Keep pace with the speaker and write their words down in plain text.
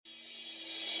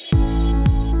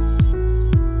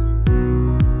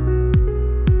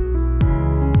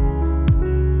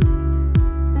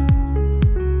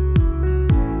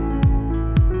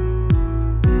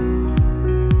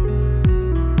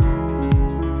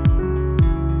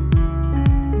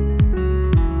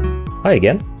Hi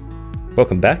again.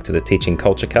 Welcome back to the Teaching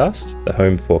Culture Cast, the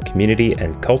home for community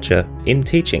and culture in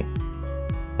teaching.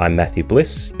 I'm Matthew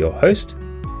Bliss, your host,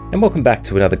 and welcome back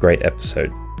to another great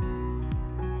episode.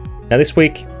 Now this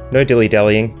week, no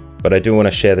dilly-dallying, but I do want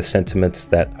to share the sentiments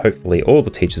that hopefully all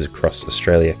the teachers across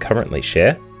Australia currently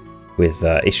share with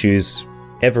issues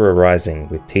ever arising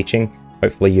with teaching.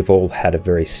 Hopefully you've all had a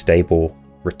very stable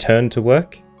return to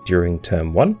work during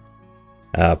term one,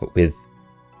 but with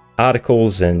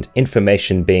articles and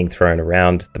information being thrown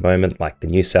around at the moment, like the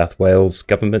New South Wales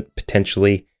government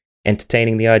potentially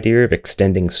entertaining the idea of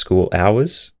extending school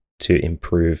hours to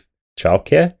improve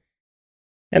childcare,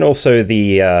 and also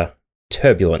the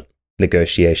turbulent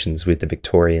negotiations with the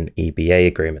Victorian EBA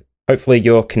agreement. Hopefully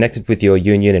you're connected with your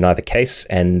union in either case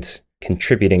and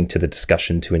contributing to the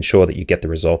discussion to ensure that you get the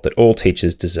result that all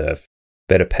teachers deserve: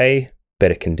 better pay,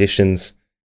 better conditions,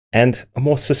 and a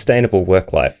more sustainable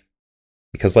work life.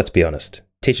 Because let's be honest,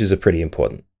 teachers are pretty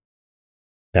important.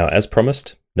 Now, as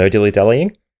promised, no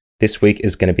dilly-dallying. This week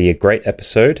is going to be a great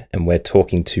episode, and we're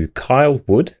talking to Kyle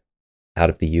Wood out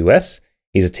of the US.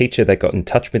 He's a teacher that got in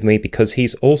touch with me because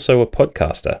he's also a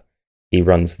podcaster. He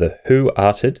runs the Who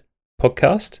Arted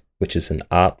podcast, which is an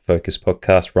art-focused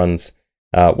podcast, runs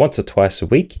once or twice a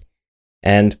week,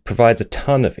 and provides a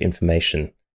ton of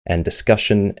information and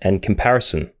discussion and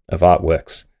comparison of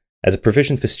artworks as a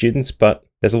provision for students, but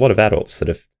there's a lot of adults that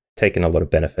have taken a lot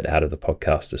of benefit out of the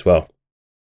podcast as well.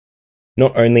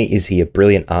 Not only is he a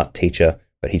brilliant art teacher,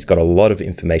 but he's got a lot of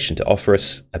information to offer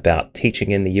us about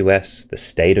teaching in the US, the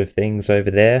state of things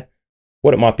over there,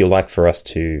 what it might be like for us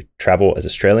to travel as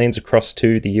Australians across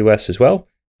to the US as well.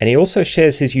 And he also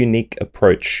shares his unique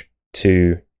approach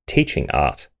to teaching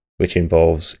art, which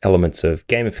involves elements of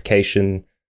gamification,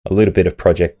 a little bit of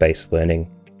project-based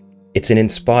learning. It's an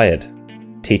inspired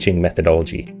teaching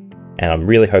methodology, and I'm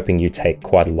really hoping you take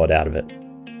quite a lot out of it.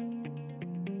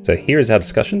 So here is our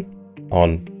discussion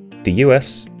on the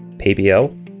US,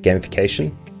 PBL,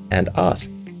 gamification, and art.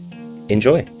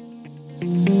 Enjoy.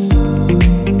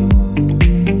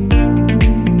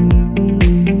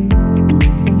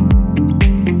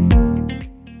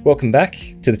 Welcome back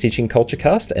to the Teaching Culture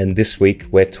Cast, and this week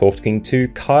we're talking to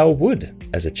Kyle Wood.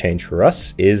 As a change for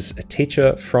us, is a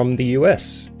teacher from the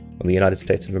US, from the United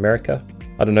States of America.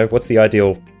 I don't know, what's the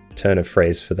ideal turn of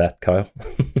phrase for that, Kyle?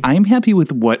 I'm happy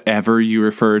with whatever you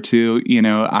refer to. You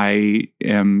know, I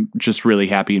am just really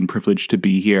happy and privileged to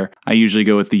be here. I usually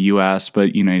go with the US,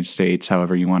 but United States,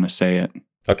 however you want to say it.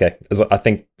 Okay. I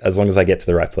think as long as I get to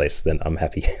the right place, then I'm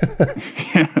happy.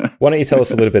 Why don't you tell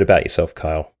us a little bit about yourself,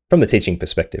 Kyle, from the teaching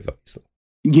perspective, obviously?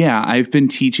 Yeah, I've been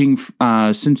teaching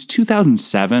since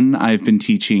 2007. I've been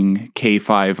teaching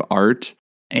K-5 art,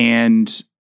 and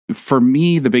for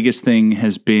me, the biggest thing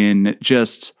has been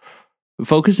just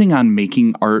focusing on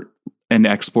making art and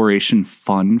exploration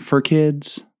fun for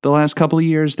kids the last couple of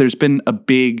years. There's been a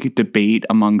big debate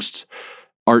amongst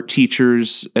art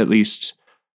teachers, at least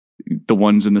the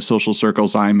ones in the social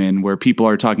circles I'm in, where people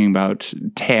are talking about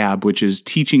TAB, which is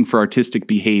teaching for artistic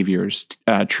behaviors,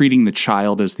 treating the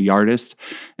child as the artist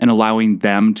and allowing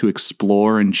them to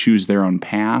explore and choose their own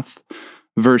path,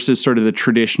 versus sort of the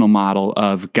traditional model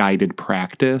of guided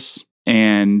practice.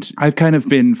 And I've kind of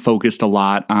been focused a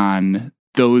lot on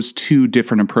those two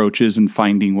different approaches and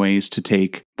finding ways to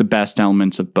take the best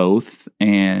elements of both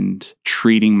and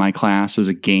treating my class as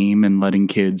a game and letting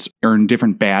kids earn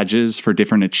different badges for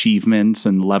different achievements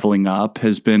and leveling up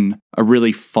has been a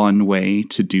really fun way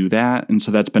to do that. And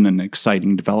so that's been an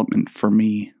exciting development for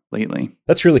me lately.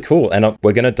 That's really cool. And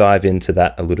we're going to dive into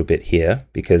that a little bit here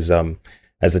because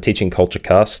as the Teaching Culture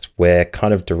Cast, we're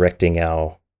kind of directing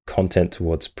our content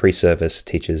towards pre-service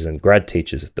teachers and grad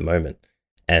teachers at the moment.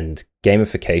 And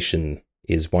gamification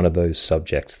is one of those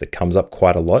subjects that comes up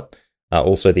quite a lot.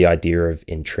 Also, the idea of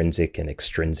intrinsic and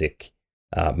extrinsic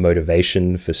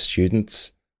motivation for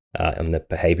students on the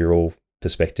behavioral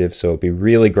perspective. So it'd be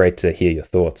really great to hear your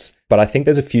thoughts. But I think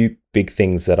there's a few big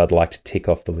things that I'd like to tick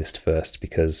off the list first,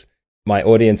 because my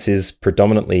audience is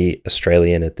predominantly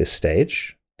Australian at this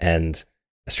stage, and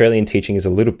Australian teaching is a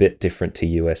little bit different to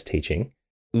US teaching.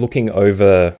 Looking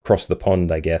over across the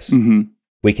pond, I guess,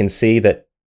 we can see that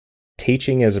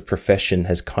teaching as a profession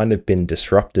has kind of been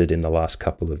disrupted in the last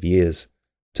couple of years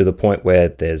to the point where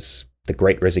there's the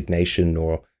Great Resignation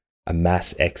or a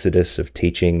mass exodus of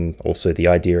teaching. Also, the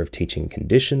idea of teaching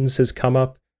conditions has come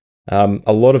up.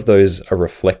 A lot of those are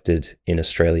reflected in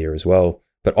Australia as well,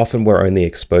 but often we're only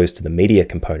exposed to the media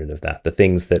component of that, the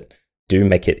things that do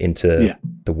make it into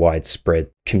the widespread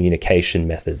communication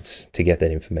methods to get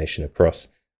that information across.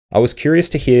 I was curious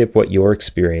to hear what your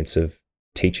experience of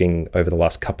teaching over the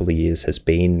last couple of years has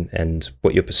been, and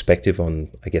what your perspective on,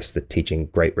 I guess, the teaching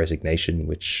Great Resignation,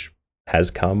 which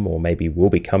has come or maybe will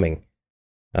be coming,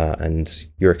 and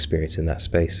your experience in that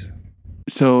space.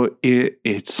 So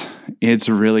it's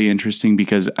really interesting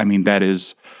because, I mean, that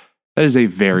is a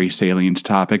very salient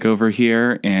topic over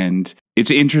here, and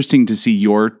it's interesting to see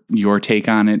your take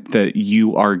on it, that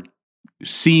you are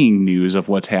seeing news of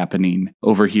what's happening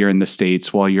over here in the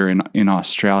States while you're in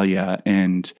Australia.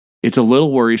 And it's a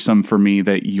little worrisome for me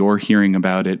that you're hearing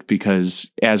about it, because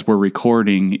as we're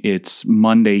recording, it's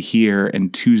Monday here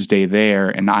and Tuesday there.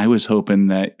 And I was hoping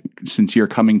that since you're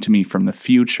coming to me from the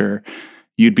future,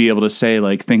 you'd be able to say,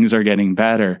 like, things are getting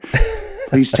better.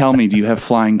 Please tell me, do you have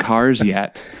flying cars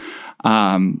yet?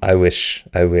 I wish.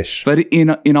 But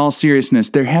in all seriousness,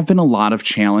 there have been a lot of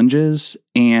challenges,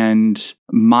 and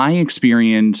my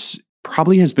experience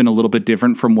probably has been a little bit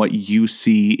different from what you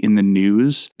see in the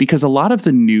news, because a lot of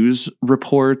the news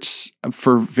reports,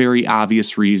 for very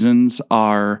obvious reasons,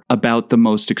 are about the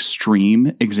most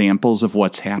extreme examples of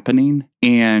what's happening.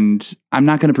 And I'm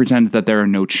not going to pretend that there are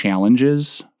no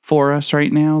challenges for us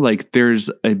right now. Like, there's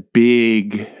a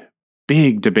big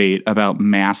debate about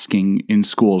masking in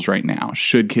schools right now.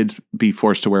 Should kids be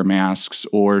forced to wear masks,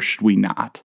 or should we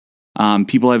not?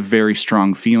 People have very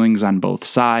strong feelings on both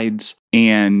sides.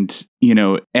 And, you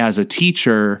know, as a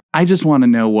teacher, I just want to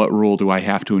know, what rule do I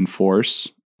have to enforce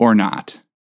or not?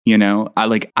 You know,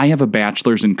 I have a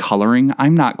bachelor's in coloring.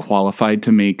 I'm not qualified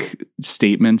to make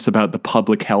statements about the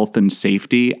public health and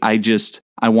safety.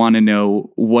 I want to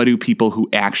know, what do people who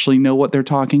actually know what they're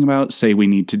talking about say we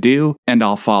need to do, and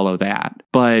I'll follow that.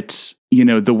 But, you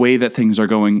know, the way that things are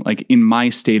going, like in my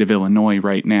state of Illinois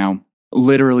right now,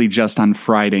 literally just on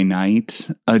Friday night,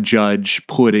 a judge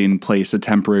put in place a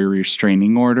temporary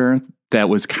restraining order that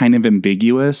was kind of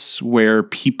ambiguous, where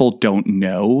people don't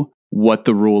know what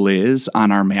the rule is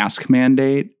on our mask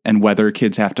mandate and whether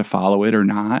kids have to follow it or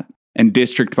not. And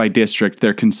district by district,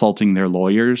 they're consulting their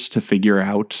lawyers to figure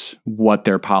out what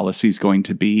their policy is going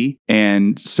to be.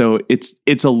 And so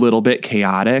it's a little bit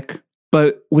chaotic.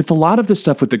 But with a lot of the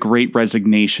stuff with the Great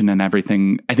Resignation and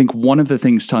everything, I think one of the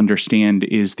things to understand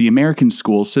is the American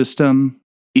school system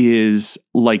is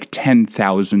like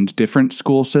 10,000 different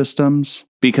school systems,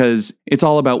 because it's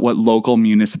all about what local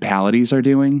municipalities are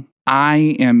doing.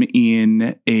 I'm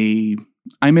in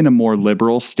a more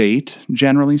liberal state,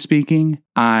 generally speaking.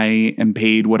 I am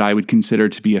paid what I would consider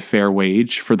to be a fair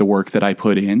wage for the work that I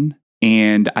put in,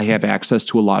 and I have access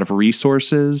to a lot of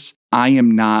resources. I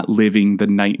am not living the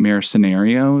nightmare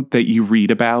scenario that you read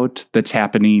about that's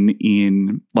happening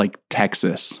in, like,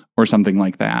 Texas or something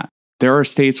like that. There are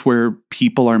states where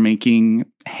people are making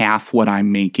half what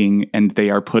I'm making, and they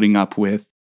are putting up with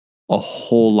a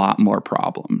whole lot more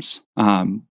problems.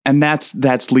 And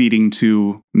that's leading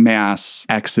to mass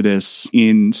exodus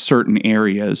in certain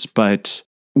areas. But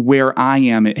where I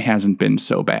am, it hasn't been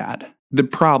so bad. The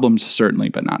problems certainly,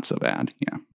 but not so bad.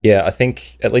 Yeah. Yeah, I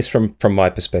think, at least from my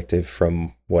perspective,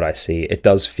 from what I see, it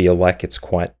does feel like it's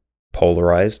quite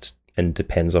polarized and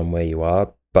depends on where you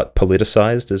are, but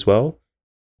politicized as well.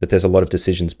 That there's a lot of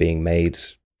decisions being made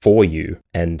for you,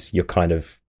 and you're kind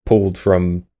of pulled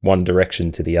from one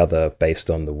direction to the other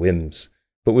based on the whims.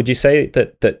 But would you say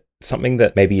that something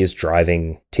that maybe is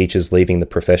driving teachers leaving the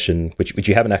profession, which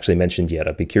you haven't actually mentioned yet,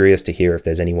 I'd be curious to hear if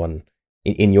there's anyone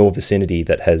in your vicinity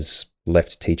that has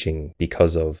left teaching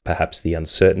because of perhaps the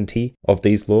uncertainty of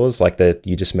these laws, like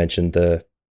you just mentioned the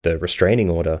restraining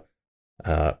order.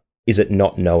 Is it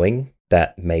not knowing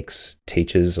that makes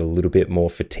teachers a little bit more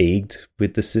fatigued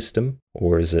with the system,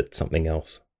 or is it something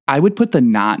else? I would put the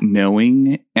not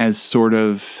knowing as sort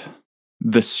of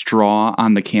the straw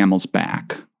on the camel's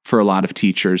back for a lot of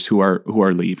teachers who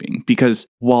are leaving. Because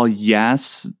while,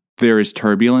 yes, there is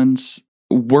turbulence,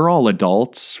 we're all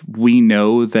adults. We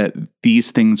know that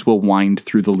these things will wind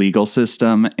through the legal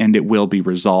system and it will be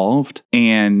resolved.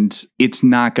 And it's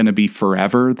not going to be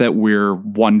forever that we're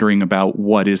wondering about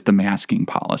what is the masking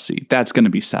policy. That's going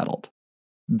to be settled.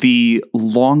 The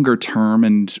longer term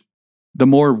and the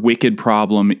more wicked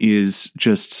problem is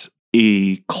just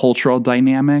a cultural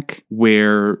dynamic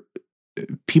where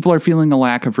people are feeling a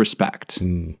lack of respect.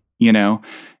 You know,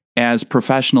 as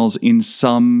professionals in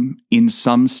some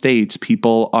states,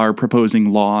 people are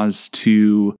proposing laws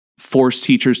to force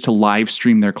teachers to live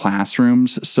stream their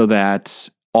classrooms so that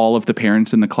all of the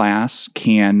parents in the class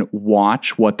can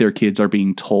watch what their kids are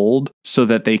being told so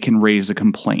that they can raise a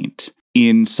complaint.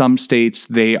 In some states,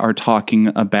 they are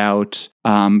talking about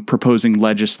proposing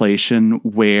legislation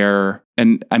where,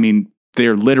 and I mean,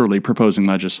 they're literally proposing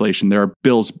legislation. There are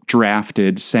bills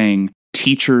drafted saying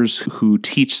teachers who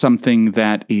teach something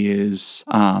that is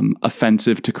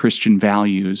offensive to Christian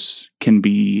values can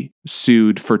be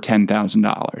sued for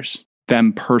 $10,000.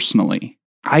 Them personally.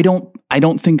 I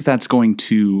don't think that's going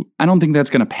to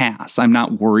pass. I'm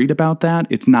not worried about that.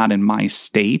 It's not in my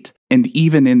state. And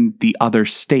even in the other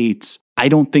states, I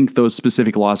don't think those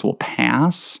specific laws will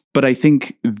pass. But I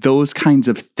think those kinds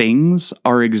of things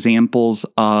are examples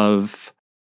of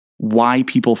why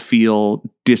people feel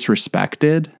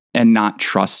disrespected and not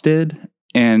trusted.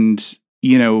 And,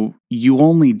 you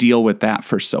only deal with that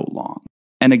for so long.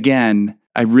 And again,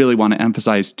 I really want to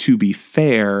emphasize, to be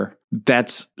fair,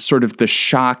 that's sort of the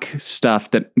shock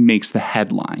stuff that makes the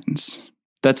headlines.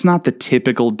 That's not the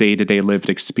typical day-to-day lived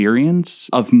experience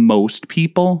of most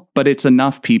people, but it's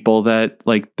enough people that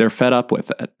they're fed up with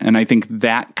it. And I think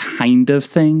that kind of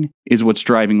thing is what's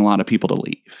driving a lot of people to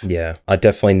leave. Yeah, I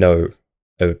definitely know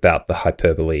about the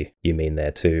hyperbole you mean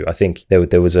there too. I think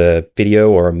there was a video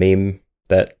or a meme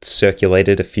that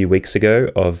circulated a few weeks ago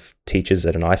of teachers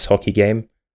at an ice hockey game.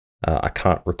 I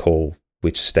can't recall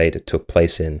which state it took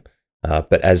place in.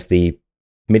 But as the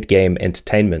mid-game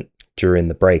entertainment during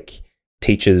the break,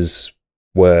 teachers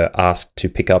were asked to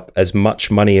pick up as much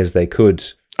money as they could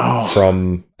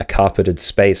from a carpeted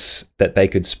space that they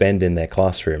could spend in their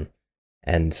classroom.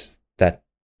 And that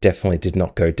definitely did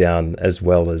not go down as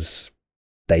well as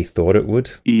they thought it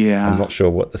would. Yeah. I'm not sure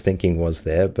what the thinking was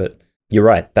there, but you're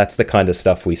right. That's the kind of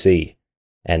stuff we see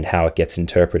and how it gets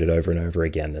interpreted over and over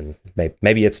again. And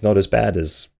maybe it's not as bad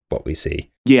as what we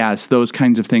see. Yes, those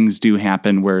kinds of things do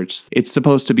happen where it's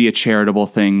supposed to be a charitable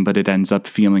thing, but it ends up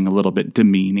feeling a little bit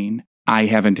demeaning. I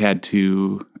haven't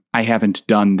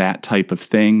done that type of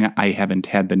thing. I haven't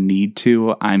had the need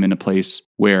to. I'm in a place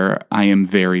where I am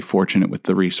very fortunate with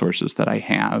the resources that I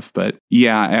have. But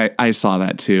yeah, I saw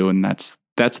that too. And that's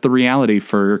the reality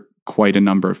for quite a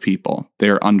number of people.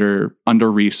 They're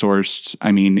under-resourced.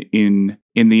 I mean, in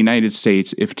the United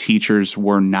States, if teachers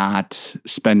were not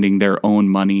spending their own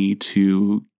money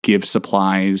to give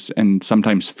supplies and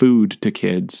sometimes food to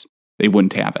kids, they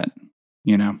wouldn't have it,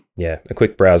 Yeah, a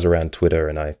quick browse around Twitter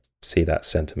and I see that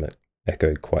sentiment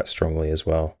echoed quite strongly as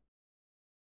well.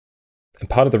 And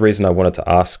part of the reason I wanted to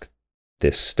ask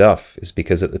this stuff is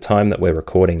because at the time that we're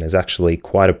recording, there's actually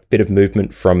quite a bit of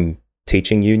movement from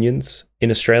teaching unions in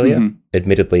Australia. Mm-hmm.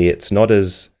 Admittedly, it's not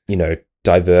as,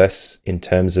 diverse in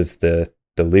terms of the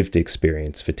lived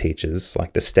experience for teachers.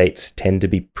 Like the states tend to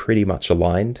be pretty much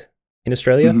aligned in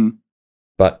Australia. Mm-hmm.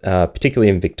 But particularly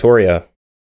in Victoria,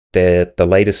 the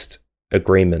latest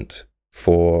agreement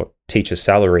for teacher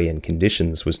salary and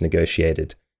conditions was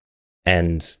negotiated.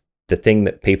 And the thing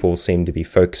that people seem to be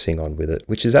focusing on with it,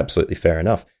 which is absolutely fair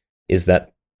enough, is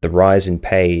that the rise in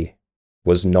pay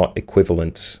was not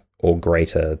equivalent or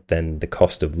greater than the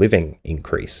cost of living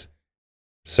increase.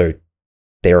 So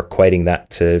they're equating that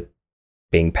to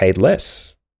being paid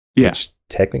less, which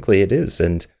technically it is.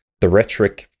 And the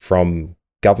rhetoric from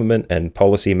government and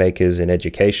policymakers in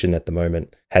education at the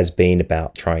moment has been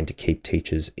about trying to keep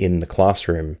teachers in the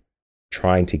classroom,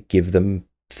 trying to give them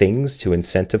things to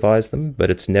incentivize them,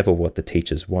 but it's never what the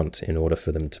teachers want in order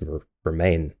for them to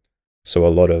remain. So a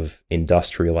lot of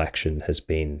industrial action has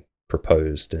been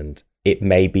proposed, and it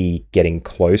may be getting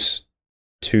close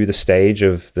to the stage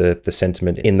of the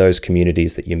sentiment in those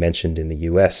communities that you mentioned in the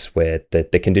US where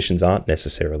the conditions aren't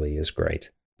necessarily as great.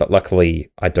 But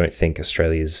luckily, I don't think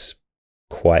Australia's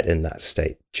quite in that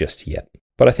state just yet.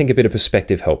 But I think a bit of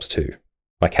perspective helps too.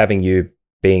 Like having you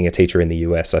being a teacher in the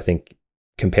US, I think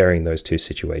comparing those two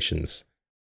situations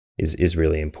is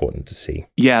really important to see.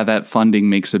 Yeah, that funding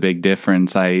makes a big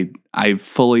difference. I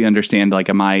fully understand.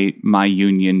 Like my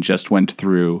union just went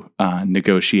through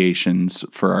negotiations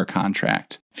for our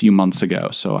contract a few months ago,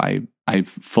 so I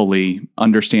fully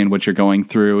understand what you're going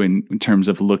through in terms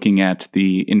of looking at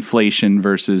the inflation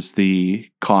versus the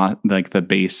cost, like the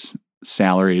base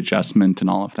salary adjustment and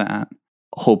all of that.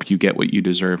 Hope you get what you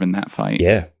deserve in that fight.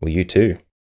 Yeah, well, you too.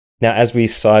 Now, as we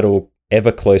sidle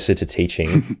ever closer to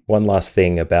teaching, one last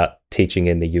thing about teaching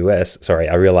in the US. Sorry,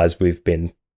 I realize we've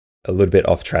been a little bit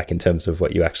off track in terms of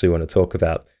what you actually want to talk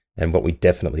about and what we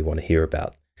definitely want to hear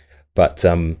about. But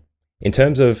in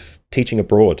terms of teaching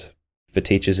abroad for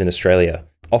teachers in Australia,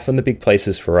 often the big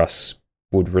places for us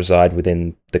would reside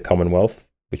within the Commonwealth,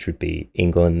 which would be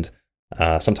England.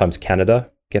 Sometimes Canada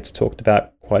gets talked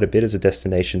about quite a bit as a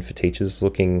destination for teachers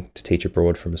looking to teach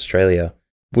abroad from Australia.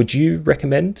 Would you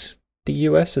recommend the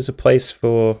US as a place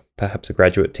for perhaps a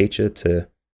graduate teacher to,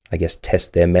 I guess,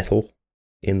 test their mettle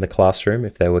in the classroom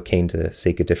if they were keen to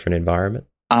seek a different environment?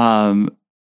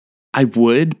 I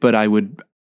would, but I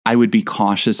would be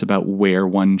cautious about where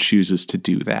one chooses to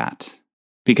do that.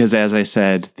 Because as I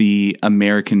said, the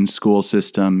American school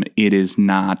system, it is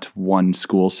not one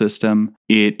school system.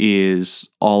 It is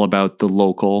all about the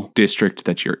local district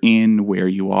that you're in, where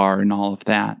you are, and all of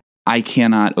that. I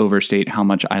cannot overstate how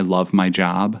much I love my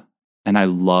job and I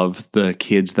love the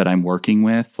kids that I'm working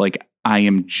with. Like, I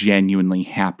am genuinely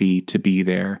happy to be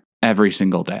there every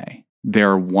single day.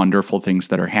 There are wonderful things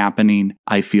that are happening.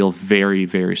 I feel very,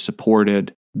 very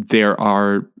supported. There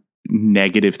are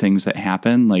negative things that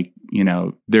happen. Like,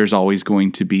 there's always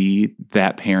going to be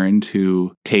that parent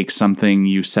who takes something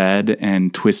you said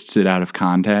and twists it out of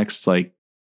context. Like,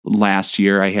 last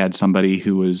year, I had somebody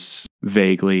who was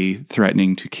vaguely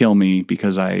threatening to kill me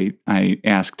because I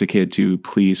asked a kid to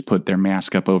please put their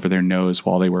mask up over their nose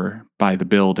while they were by the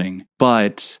building.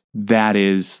 But that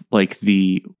is like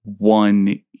the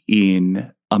one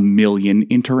in a million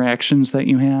interactions that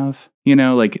you have.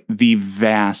 Like the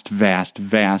vast, vast,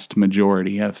 vast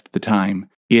majority of the time,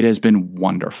 it has been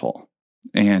wonderful.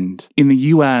 And in the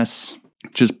US,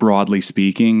 just broadly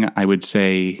speaking, I would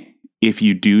say, if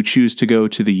you do choose to go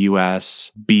to the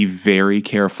US, be very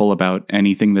careful about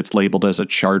anything that's labeled as a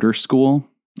charter school.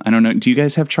 I don't know. Do you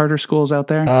guys have charter schools out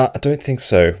there? I don't think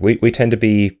so. We tend to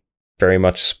be very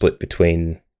much split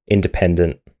between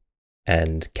independent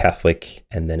and Catholic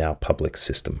and then our public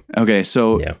system. Okay,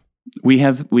 so yeah. We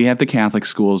have the Catholic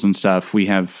schools and stuff. We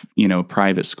have,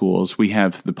 private schools. We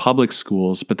have the public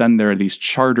schools, but then there are these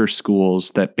charter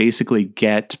schools that basically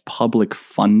get public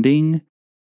funding,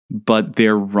 but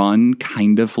they're run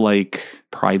kind of like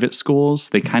private schools.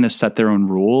 They kind of set their own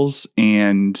rules,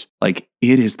 and like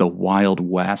it is the Wild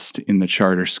West in the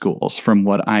charter schools. From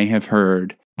what I have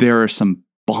heard, there are some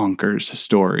bonkers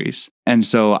stories. And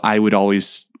so I would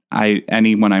always,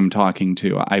 anyone I'm talking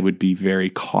to, I would be very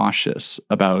cautious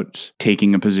about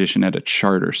taking a position at a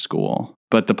charter school.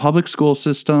 But the public school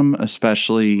system,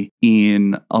 especially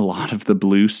in a lot of the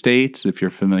blue states, if you're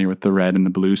familiar with the red and the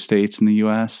blue states in the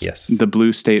US, yes, the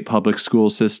blue state public school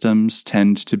systems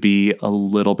tend to be a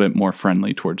little bit more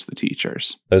friendly towards the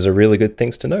teachers. Those are really good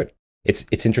things to note.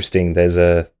 It's interesting. There's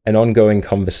an ongoing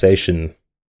conversation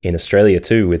in Australia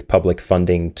too with public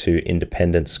funding to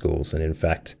independent schools. And in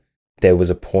fact, there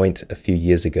was a point a few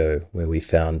years ago where we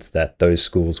found that those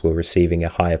schools were receiving a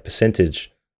higher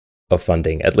percentage of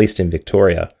funding, at least in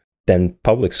Victoria, than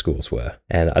public schools were.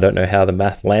 And I don't know how the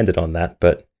math landed on that,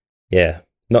 but yeah,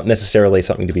 not necessarily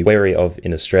something to be wary of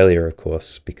in Australia, of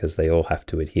course, because they all have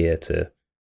to adhere to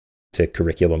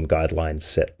curriculum guidelines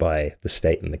set by the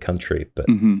state and the country. But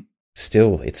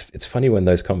still, it's funny when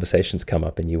those conversations come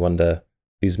up and you wonder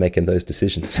who's making those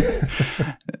decisions.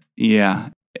 Yeah.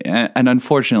 And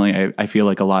unfortunately, I feel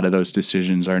like a lot of those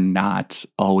decisions are not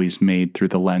always made through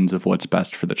the lens of what's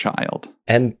best for the child.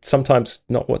 And sometimes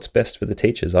not what's best for the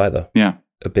teachers either. Yeah.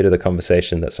 A bit of the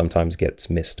conversation that sometimes gets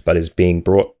missed, but is being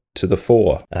brought to the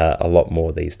fore a lot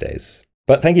more these days.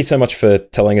 But thank you so much for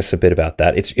telling us a bit about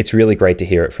that. It's really great to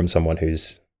hear it from someone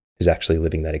who's actually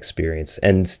living that experience.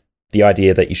 And the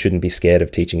idea that you shouldn't be scared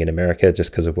of teaching in America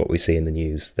just because of what we see in the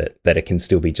news, that it can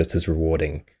still be just as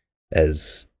rewarding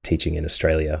as teaching in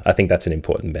Australia. I think that's an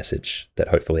important message that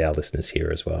hopefully our listeners hear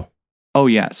as well. Oh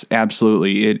yes,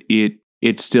 absolutely.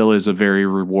 It still is a very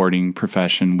rewarding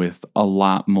profession with a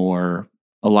lot more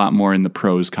in the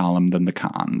pros column than the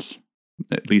cons,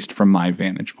 at least from my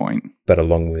vantage point. But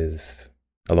along with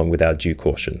our due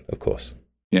caution, of course.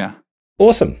 Yeah.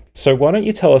 Awesome. So why don't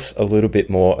you tell us a little bit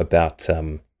more about,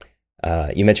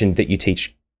 you mentioned that you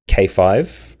teach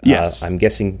K5. Yes. I'm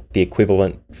guessing the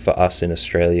equivalent for us in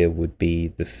Australia would be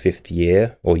the 5th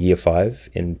year or year 5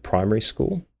 in primary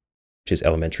school, which is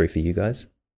elementary for you guys.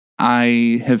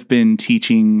 I have been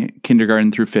teaching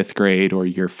kindergarten through 5th grade, or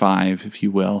year 5, if you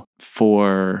will,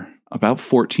 for about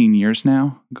 14 years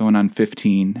now, going on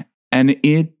 15. And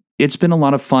it's been a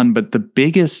lot of fun, but the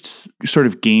biggest sort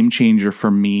of game changer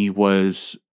for me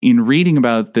was in reading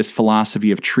about this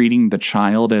philosophy of treating the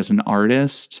child as an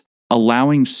artist,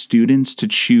 allowing students to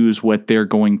choose what they're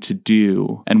going to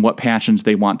do and what passions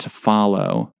they want to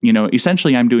follow.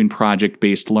 Essentially, I'm doing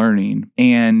project-based learning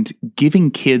and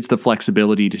giving kids the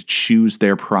flexibility to choose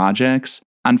their projects.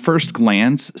 On first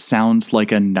glance, sounds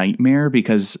like a nightmare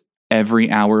because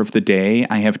every hour of the day,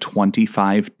 I have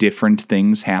 25 different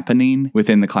things happening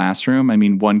within the classroom. I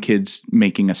mean, one kid's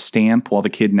making a stamp while the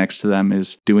kid next to them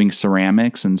is doing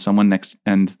ceramics, and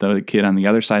the kid on the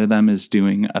other side of them is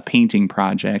doing a painting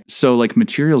project. So like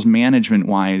materials management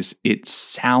wise, it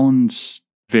sounds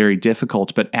very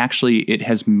difficult, but actually it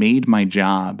has made my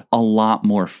job a lot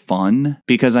more fun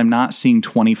because I'm not seeing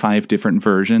 25 different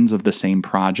versions of the same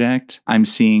project. I'm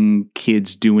seeing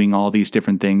kids doing all these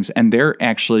different things, and they're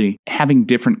actually having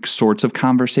different sorts of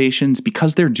conversations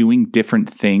because they're doing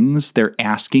different things. They're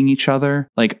asking each other,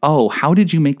 like, oh, how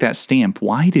did you make that stamp?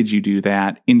 Why did you do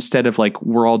that? Instead of like,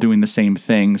 we're all doing the same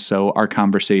thing, so our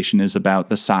conversation is about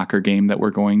the soccer game that we're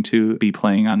going to be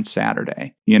playing on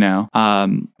Saturday.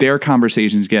 Their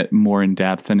conversations get more in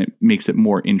depth, and it makes it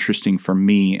more interesting for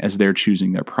me as they're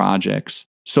choosing their projects.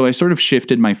 So I sort of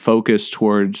shifted my focus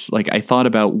towards, like, I thought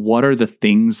about what are the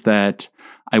things that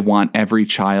I want every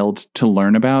child to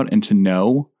learn about and to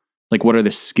know? Like, what are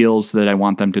the skills that I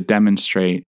want them to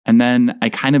demonstrate? And then I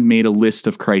kind of made a list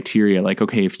of criteria, like,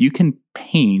 okay, if you can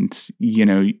paint,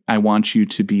 I want you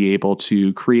to be able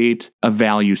to create a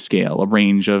value scale, a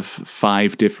range of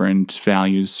 5 different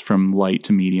values from light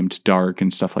to medium to dark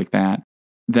and stuff like that.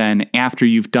 Then after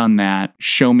you've done that,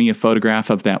 show me a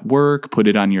photograph of that work, put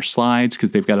it on your slides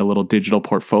because they've got a little digital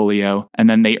portfolio, and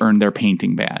then they earn their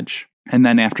painting badge. And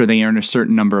then after they earn a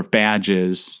certain number of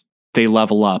badges, they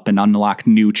level up and unlock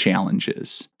new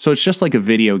challenges. So it's just like a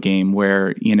video game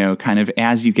where, kind of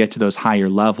as you get to those higher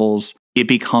levels, it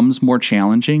becomes more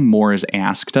challenging, more is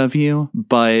asked of you.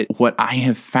 But what I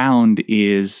have found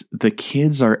is the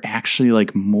kids are actually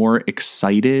like more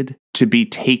excited to be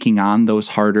taking on those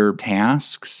harder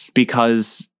tasks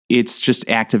because it's just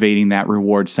activating that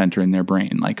reward center in their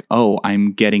brain. Like, oh,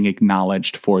 I'm getting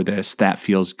acknowledged for this. That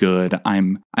feels good.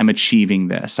 I'm achieving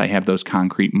this. I have those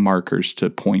concrete markers to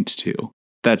point to.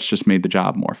 That's just made the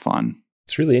job more fun.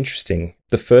 It's really interesting.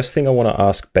 The first thing I want to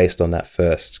ask based on that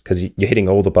first, because you're hitting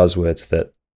all the buzzwords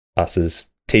that us as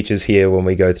teachers hear when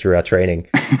we go through our training,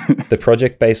 the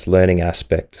project-based learning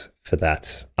aspect for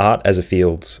that. Art as a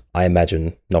field, I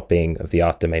imagine, not being of the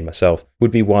art domain myself,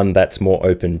 would be one that's more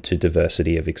open to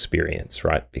diversity of experience,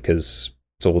 right? Because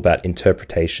it's all about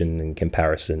interpretation and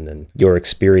comparison and your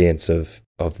experience of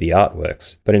the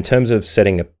artworks. But in terms of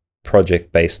setting a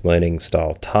project-based learning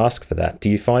style task for that, do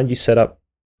you find you set up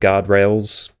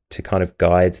guardrails to kind of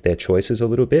guide their choices a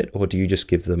little bit, or do you just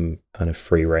give them kind of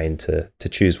free rein to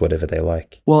choose whatever they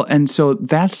like? Well, and so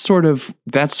that's sort of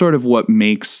what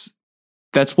makes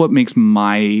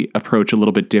my approach a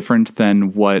little bit different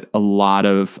than what a lot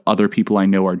of other people I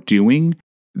know are doing.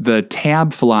 The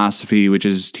TAB philosophy, which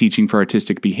is teaching for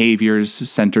artistic behaviors,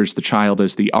 centers the child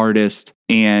as the artist,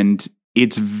 and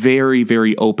it's very,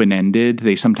 very open-ended.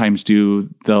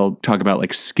 They'll talk about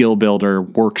like skill builder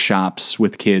workshops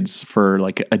with kids for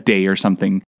like a day or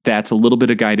something. That's a little bit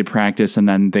of guided practice, and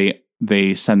then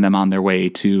they send them on their way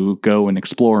to go and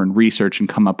explore and research and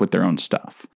come up with their own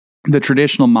stuff. The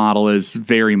traditional model is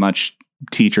very much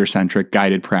teacher-centric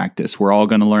guided practice. We're all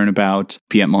going to learn about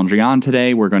Piet Mondrian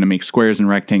today. We're going to make squares and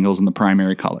rectangles in the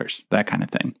primary colors, that kind of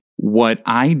thing. What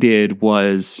I did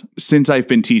was, since I've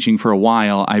been teaching for a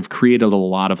while, I've created a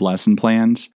lot of lesson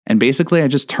plans. And basically, I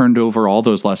just turned over all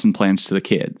those lesson plans to the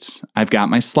kids. I've got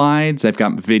my slides, I've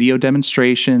got video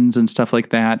demonstrations and stuff like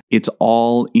that. It's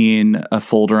all in a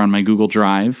folder on my Google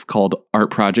Drive called Art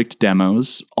Project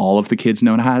Demos. All of the kids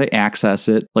know how to access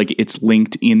it. Like, it's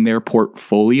linked in their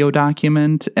portfolio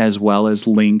document, as well as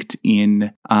linked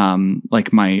in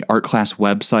like my art class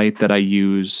website that I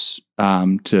use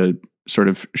to sort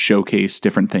of showcase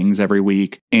different things every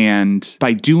week. And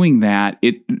by doing that,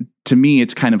 to me,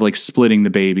 it's kind of like splitting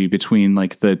the baby between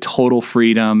like the total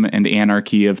freedom and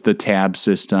anarchy of the TAB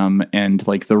system and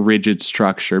like the rigid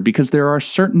structure, because there are a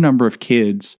certain number of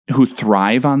kids who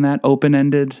thrive on that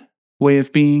open-ended way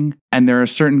of being. And there are a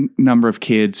certain number of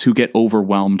kids who get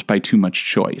overwhelmed by too much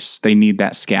choice. They need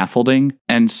that scaffolding.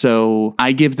 And so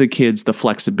I give the kids the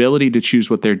flexibility to choose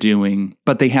what they're doing,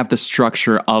 but they have the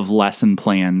structure of lesson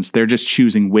plans. They're just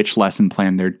choosing which lesson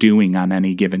plan they're doing on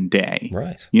any given day.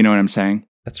 Right. You know what I'm saying?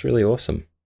 That's really awesome.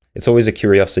 It's always a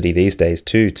curiosity these days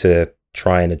too, to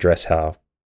try and address how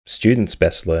students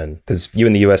best learn, because you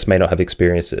in the US may not have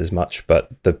experienced it as much,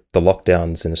 but the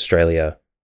lockdowns in Australia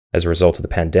as a result of the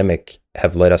pandemic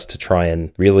have led us to try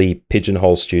and really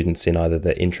pigeonhole students in either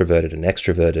the introverted and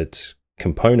extroverted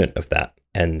component of that,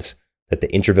 and that the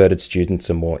introverted students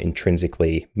are more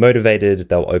intrinsically motivated,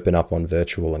 they'll open up on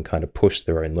virtual and kind of push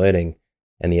their own learning,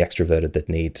 and the extroverted that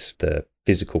need the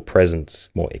physical presence,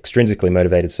 more extrinsically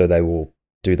motivated, so they will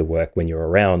do the work when you're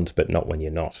around, but not when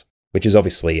you're not, which is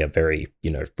obviously a very,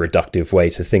 reductive way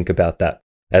to think about that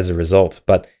as a result.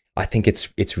 But I think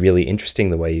it's really interesting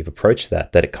the way you've approached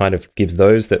that it kind of gives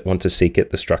those that want to seek it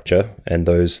the structure, and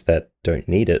those that don't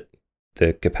need it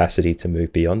the capacity to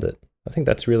move beyond it. I think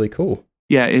that's really cool.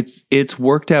 Yeah, it's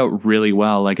worked out really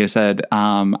well. Like I said,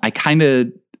 I kind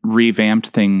of revamped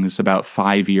things about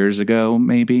 5 years ago,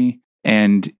 maybe.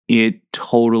 And it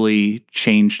totally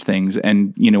changed things.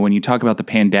 And, when you talk about the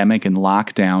pandemic and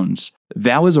lockdowns,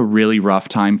 that was a really rough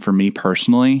time for me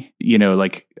personally.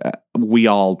 We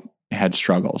all had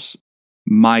struggles.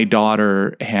 My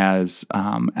daughter has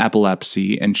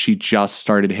epilepsy, and she just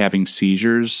started having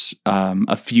seizures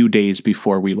a few days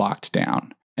before we locked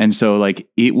down. And so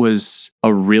it was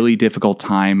a really difficult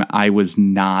time. I was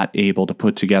not able to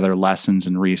put together lessons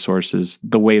and resources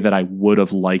the way that I would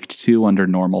have liked to under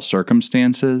normal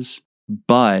circumstances.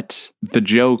 But the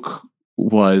joke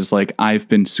was I've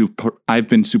been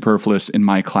superfluous in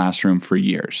my classroom for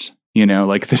years.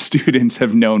 The students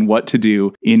have known what to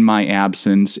do in my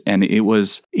absence, and it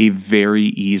was a very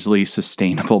easily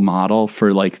sustainable model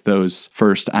for those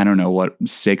first,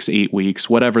 6-8 weeks,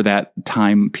 whatever that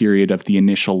time period of the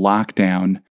initial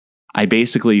lockdown. I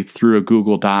basically threw a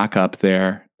Google Doc up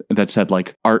there that said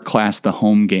art class, the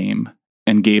home game,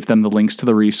 and gave them the links to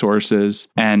the resources,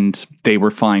 and they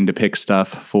were fine to pick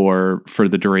stuff for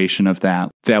the duration of that.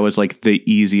 That was the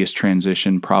easiest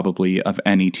transition probably of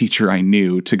any teacher I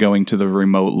knew to going to the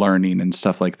remote learning and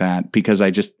stuff like that, because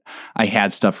I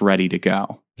had stuff ready to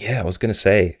go. Yeah, I was going to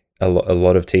say a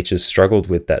lot of teachers struggled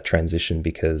with that transition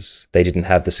because they didn't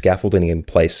have the scaffolding in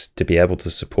place to be able to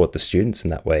support the students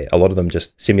in that way. A lot of them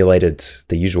just simulated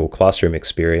the usual classroom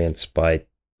experience by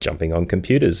jumping on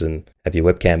computers and have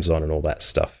your webcams on and all that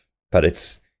stuff.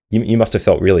 But you must have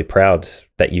felt really proud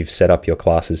that you've set up your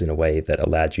classes in a way that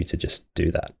allowed you to just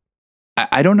do that.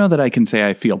 I don't know that I can say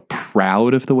I feel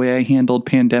proud of the way I handled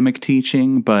pandemic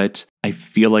teaching, but I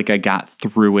feel like I got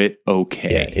through it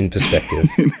okay. Yeah, in perspective.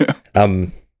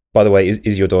 By the way,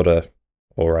 is your daughter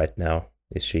all right now?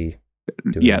 Is she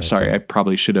doing okay? Sorry, I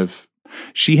probably should have.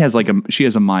 She has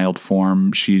a mild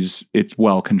form. It's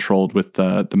well controlled with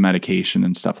the medication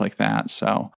and stuff like that.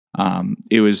 So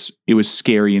it was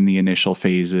scary in the initial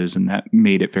phases, and that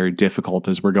made it very difficult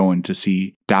as we're going to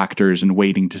see doctors and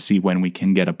waiting to see when we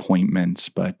can get appointments.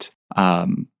 But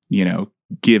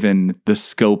given the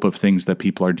scope of things that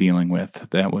people are dealing with,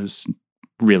 that was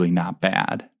really not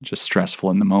bad. Just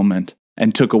stressful in the moment,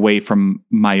 and took away from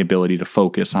my ability to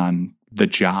focus on the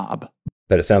job.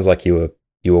 But it sounds like you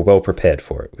were well prepared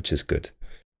for it, which is good.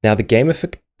 Now, the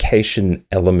gamification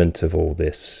element of all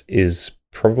this is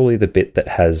probably the bit that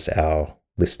has our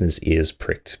listeners' ears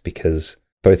pricked, because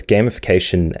both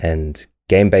gamification and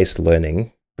game-based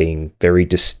learning, being very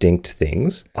distinct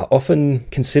things, are often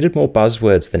considered more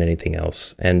buzzwords than anything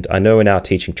else. And I know in our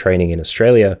teaching training in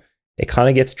Australia, it kind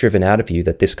of gets driven out of you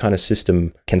that this kind of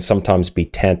system can sometimes be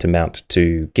tantamount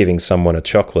to giving someone a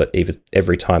chocolate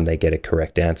every time they get a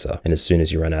correct answer. And as soon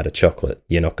as you run out of chocolate,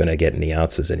 you're not going to get any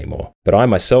answers anymore. But I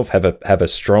myself have a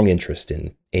strong interest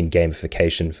in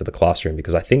gamification for the classroom,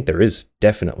 because I think there is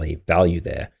definitely value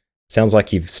there. Sounds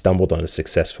like you've stumbled on a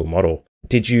successful model.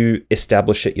 Did you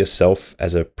establish it yourself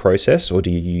as a process, or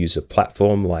do you use a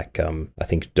platform like, I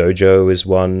think Dojo is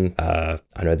one. I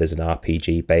know there's an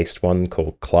RPG-based one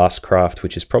called Classcraft,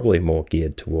 which is probably more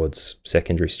geared towards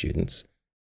secondary students.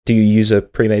 Do you use a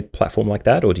pre-made platform like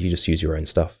that, or do you just use your own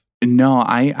stuff? No,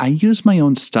 I use my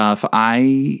own stuff.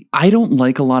 I don't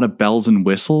like a lot of bells and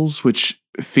whistles, which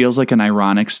feels like an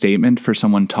ironic statement for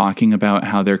someone talking about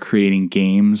how they're creating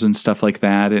games and stuff like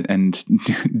that and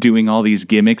doing all these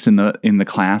gimmicks in the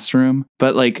classroom.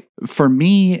 But for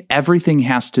me, everything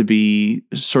has to be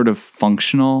sort of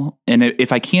functional. And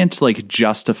if I can't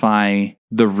justify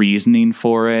the reasoning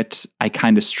for it, I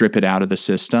kind of strip it out of the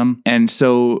system. And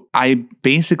so I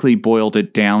basically boiled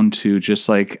it down to just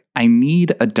I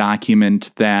need a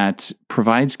document that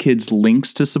provides kids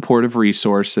links to supportive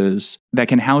resources, that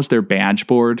can house their badge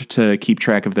board to keep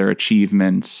track of their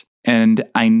achievements. And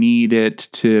I need it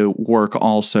to work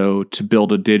also to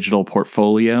build a digital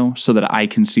portfolio so that I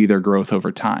can see their growth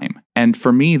over time. And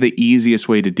for me, the easiest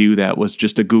way to do that was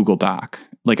just a Google Doc.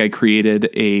 I created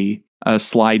a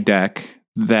slide deck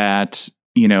that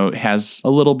has a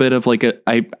little bit of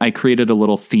I created a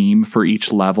little theme for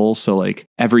each level. So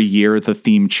every year the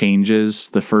theme changes.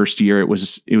 The first year it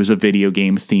was a video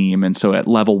game theme. And so at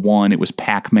level 1, it was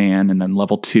Pac-Man. And then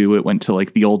level 2, it went to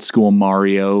the old school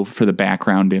Mario for the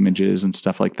background images and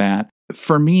stuff like that.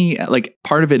 For me,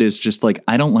 part of it is just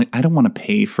I don't want to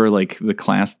pay for the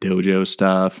class dojo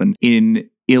stuff. And in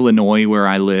Illinois, where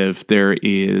I live, there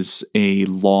is a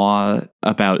law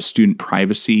about student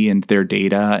privacy and their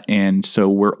data. And so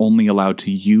we're only allowed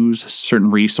to use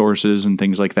certain resources and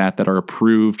things like that are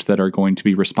approved, that are going to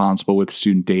be responsible with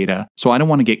student data. So I don't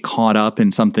want to get caught up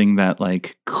in something that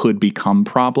could become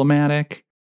problematic.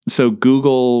 So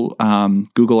Google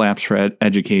Apps for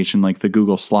Education, like the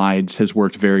Google Slides, has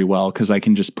worked very well because I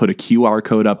can just put a QR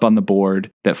code up on the board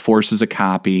that forces a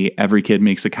copy. Every kid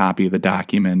makes a copy of the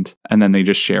document, and then they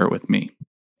just share it with me.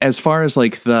 As far as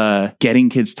like the getting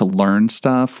kids to learn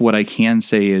stuff, what I can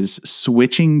say is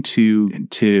switching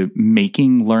to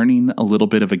making learning a little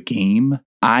bit of a game.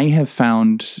 I have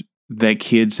found that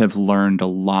kids have learned a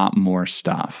lot more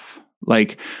stuff.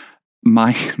 Like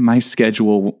my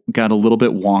schedule got a little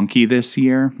bit wonky this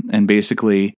year, and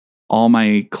basically all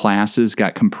my classes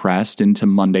got compressed into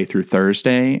Monday through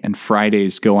Thursday, and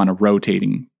Fridays go on a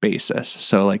rotating basis.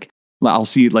 So like I'll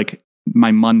see like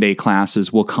my Monday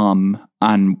classes will come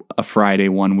on a Friday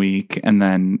 1 week, and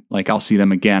then like I'll see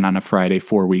them again on a Friday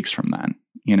 4 weeks from then.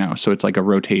 So it's like a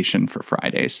rotation for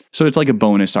Fridays. So it's like a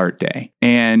bonus art day.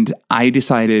 And I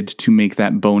decided to make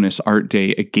that bonus art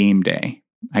day a game day.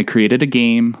 I created a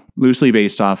game loosely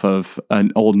based off of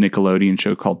an old Nickelodeon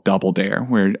show called Double Dare,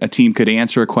 where a team could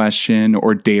answer a question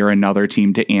or dare another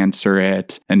team to answer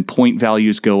it, and point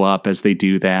values go up as they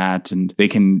do that, and they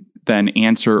can then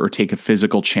answer or take a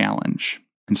physical challenge.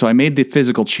 And so I made the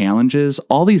physical challenges,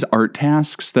 all these art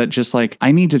tasks that just like,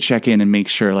 I need to check in and make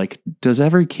sure, like, does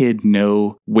every kid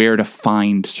know where to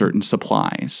find certain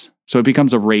supplies? So it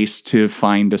becomes a race to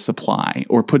find a supply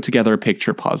or put together a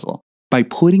picture puzzle. By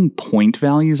putting point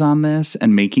values on this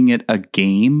and making it a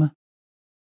game,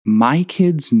 my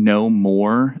kids know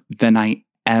more than I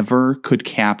ever could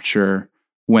capture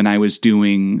when I was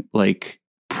doing like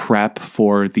prep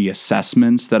for the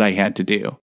assessments that I had to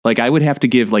do. Like I would have to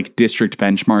give like district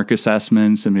benchmark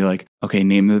assessments and be like, okay,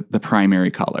 name the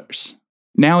primary colors.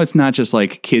 Now it's not just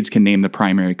like kids can name the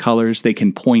primary colors. They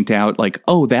can point out like,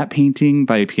 oh, that painting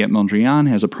by Piet Mondrian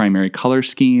has a primary color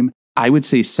scheme. I would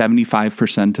say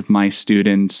 75% of my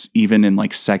students, even in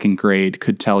like second grade,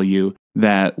 could tell you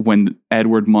that when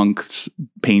Edward Munch's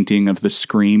painting of the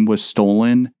Scream was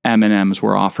stolen, M&Ms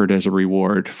were offered as a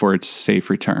reward for its safe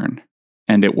return.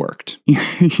 And it worked.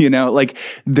 Like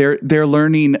they're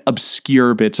learning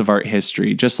obscure bits of art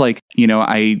history. Just like,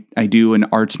 I do an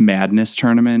Arts Madness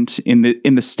tournament. In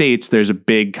the States, there's a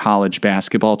big college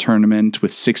basketball tournament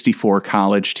with 64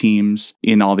 college teams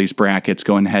in all these brackets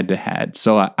going head to head.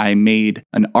 So I made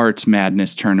an Arts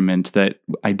Madness tournament that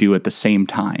I do at the same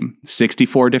time.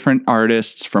 64 different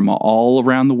artists from all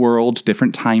around the world,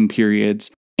 different time periods.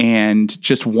 And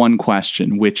just one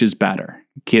question, which is better?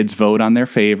 Kids vote on their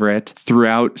favorite.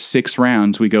 Throughout 6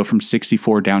 rounds, we go from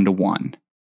 64 down to 1.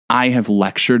 I have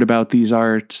lectured about these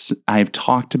arts. I've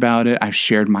talked about it. I've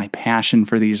shared my passion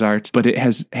for these arts, but it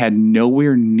has had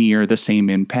nowhere near the same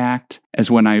impact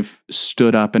as when I've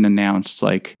stood up and announced,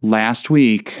 like, last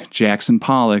week, Jackson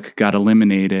Pollock got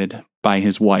eliminated by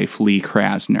his wife, Lee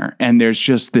Krasner. And there's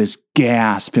just this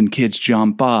gasp and kids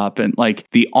jump up and like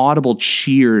the audible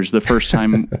cheers the first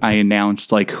time I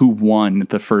announced like who won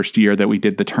the first year that we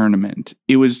did the tournament.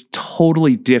 It was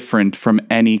totally different from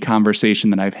any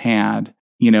conversation that I've had.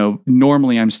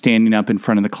 Normally I'm standing up in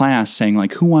front of the class saying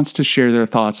like, who wants to share their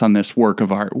thoughts on this work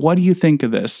of art? What do you think of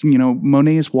this?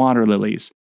 Monet's Water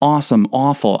Lilies. Awesome,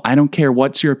 awful. I don't care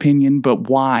what's your opinion, but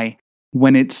why?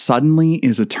 When it suddenly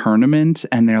is a tournament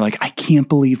and they're like, I can't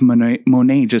believe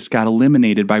Monet just got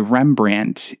eliminated by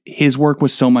Rembrandt. His work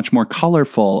was so much more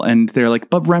colorful. And they're like,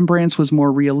 but Rembrandt's was more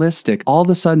realistic. All of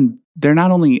a sudden, they're not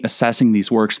only assessing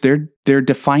these works, they're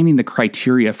defining the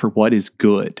criteria for what is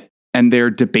good. And they're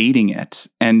debating it.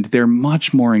 And they're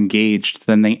much more engaged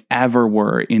than they ever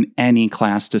were in any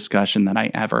class discussion that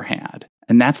I ever had.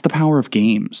 And that's the power of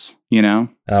games, I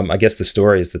guess the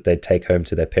stories that they'd take home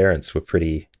to their parents were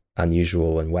pretty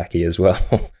unusual and wacky as well.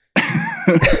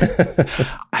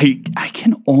 I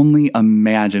can only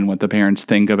imagine what the parents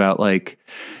think about, like,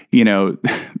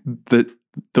 the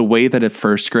way that a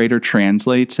first grader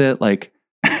translates it. Like,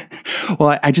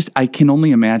 well, I can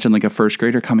only imagine like a first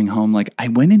grader coming home like, I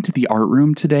went into the art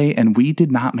room today and we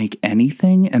did not make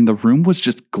anything and the room was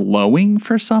just glowing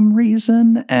for some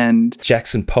reason. And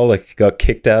Jackson Pollock got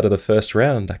kicked out of the first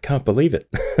round. I can't believe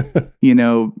it.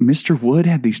 Mr. Wood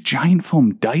had these giant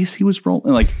foam dice he was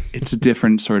rolling. Like, it's a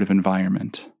different sort of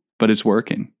environment, but it's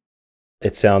working.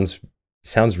 It sounds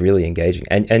really engaging.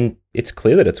 And it's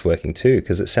clear that it's working too,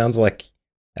 because it sounds like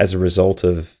as a result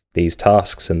of these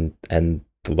tasks and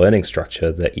the learning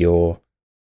structure that you're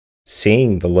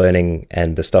seeing the learning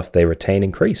and the stuff they retain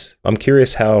increase. I'm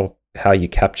curious how you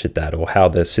captured that, or how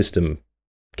the system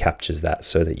captures that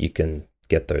so that you can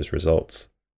get those results.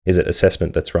 Is it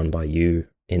assessment that's run by you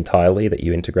entirely that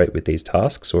you integrate with these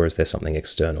tasks, or is there something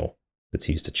external that's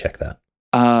used to check that?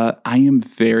 I am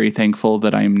very thankful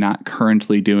that I am not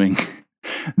currently doing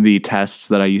the tests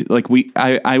that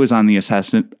I was on the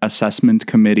assessment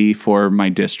committee for my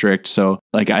district. So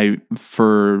like I,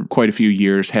 for quite a few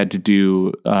years, had to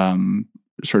do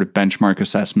sort of benchmark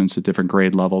assessments at different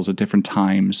grade levels at different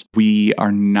times. We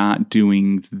are not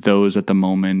doing those at the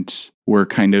moment. We're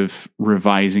kind of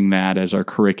revising that as our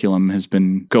curriculum has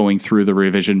been going through the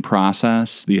revision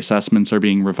process. The assessments are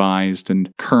being revised,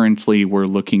 and currently we're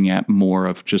looking at more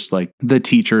of just like the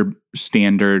teacher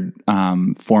standard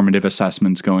formative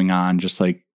assessments going on, just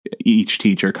like each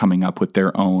teacher coming up with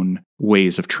their own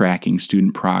ways of tracking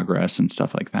student progress and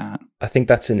stuff like that. I think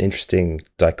that's an interesting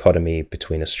dichotomy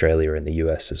between Australia and the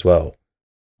US as well,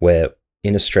 where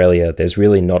in Australia, there's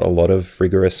really not a lot of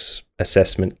rigorous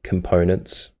assessment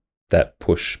components that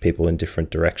push people in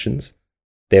different directions.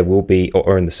 There will be,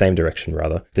 or in the same direction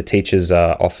rather. The teachers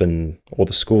are often, or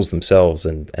the schools themselves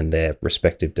and their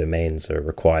respective domains are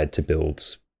required to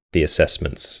build the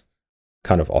assessments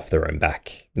kind of off their own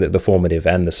back, the formative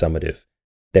and the summative.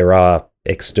 There are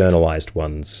externalized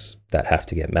ones that have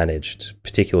to get managed,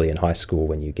 particularly in high school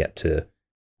when you get to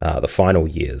the final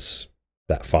years.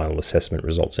 That final assessment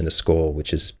results in a score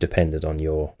which is dependent on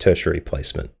your tertiary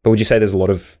placement. But would you say there's a lot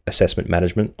of assessment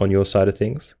management on your side of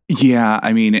things? Yeah,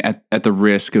 I mean, at the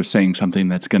risk of saying something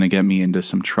that's going to get me into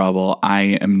some trouble,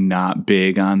 I am not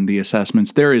big on the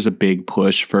assessments. There is a big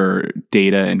push for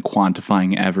data and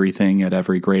quantifying everything at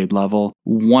every grade level.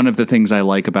 One of the things I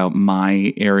like about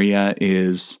my area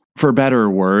is, for better or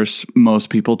worse, most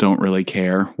people don't really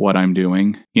care what I'm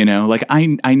doing. You know, like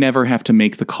I never have to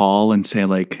make the call and say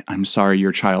like, I'm sorry,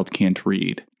 your child can't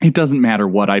read. It doesn't matter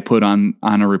what I put on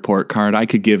a report card. I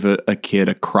could give a kid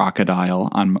a crocodile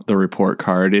on the report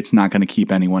card. It's not going to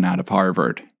keep anyone out of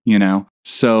Harvard, you know?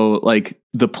 So like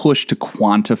the push to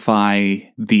quantify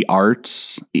the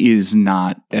arts is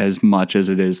not as much as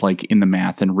it is like in the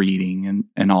math and reading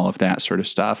and all of that sort of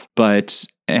stuff. But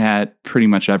at pretty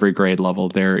much every grade level,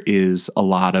 there is a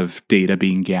lot of data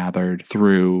being gathered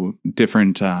through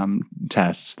different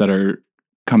tests that are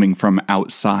coming from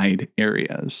outside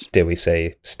areas. Dare we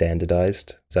say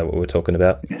standardized? Is that what we're talking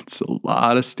about? It's a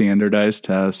lot of standardized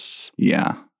tests.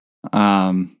 Yeah.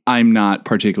 I'm not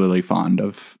particularly fond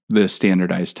of the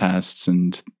standardized tests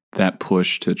and that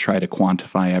push to try to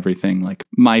quantify everything. Like,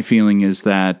 my feeling is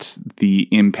that the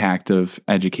impact of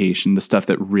education, the stuff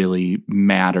that really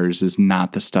matters, is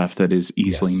not the stuff that is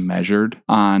easily measured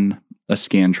on a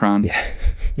Scantron. Yeah.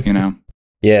 You know?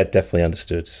 Yeah, definitely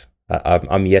understood.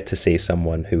 I'm yet to see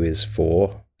someone who is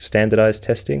for standardized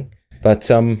testing, but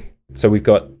so we've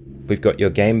got your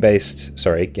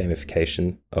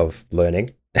gamification of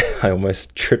learning. I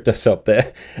almost tripped us up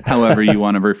there. However you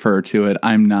want to refer to it,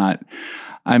 I'm not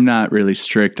really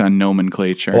strict on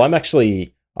nomenclature. Well,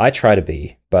 I try to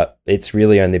be, but it's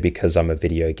really only because I'm a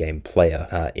video game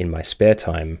player. In my spare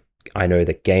time, I know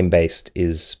that game-based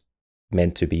is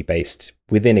meant to be based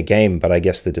within a game, but I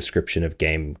guess the description of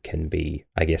game can be,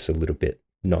 I guess, a little bit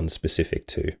non-specific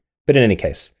too. But in any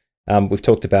case, we've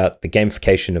talked about the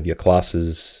gamification of your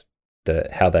classes,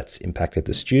 how that's impacted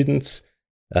the students,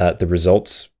 the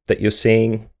results that you're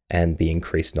seeing, and the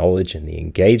increased knowledge and the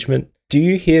engagement. Do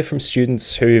you hear from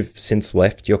students who've since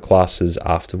left your classes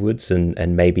afterwards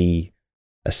and maybe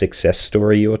a success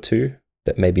story or two,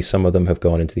 that maybe some of them have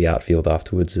gone into the outfield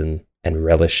afterwards and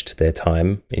relished their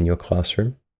time in your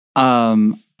classroom?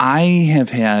 I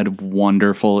have had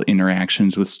wonderful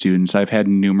interactions with students. I've had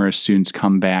numerous students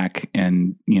come back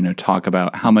and, talk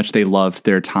about how much they loved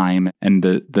their time and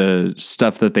the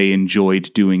stuff that they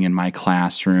enjoyed doing in my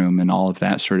classroom and all of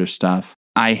that sort of stuff.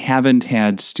 I haven't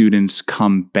had students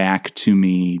come back to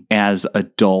me as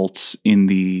adults in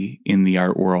the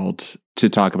art world to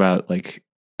talk about like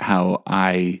how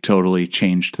I totally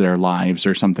changed their lives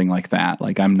or something like that.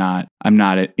 Like I'm not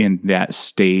in that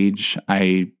stage.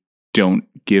 I don't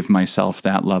give myself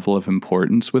that level of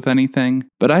importance with anything.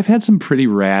 But I've had some pretty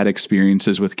rad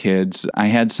experiences with kids. I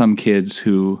had some kids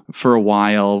who, for a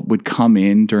while, would come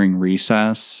in during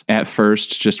recess, at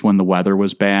first just when the weather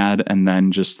was bad, and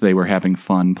then just they were having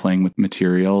fun playing with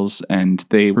materials. And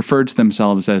they referred to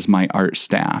themselves as my art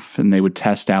staff, and they would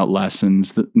test out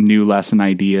lessons, the new lesson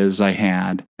ideas I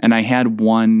had. And I had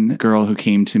one girl who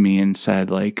came to me and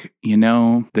said, like,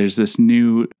 there's this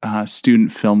new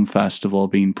student film festival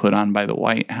being put on by the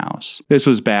White House. This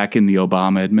was back in the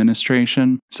Obama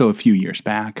administration, so a few years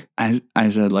back. I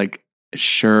said, like,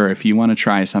 Sure, if you want to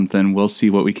try something, we'll see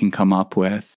what we can come up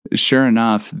with. Sure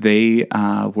enough, they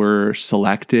were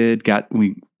selected.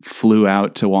 We flew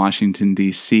out to Washington,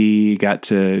 D.C., got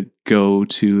to go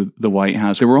to the White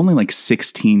House. There were only like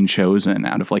 16 chosen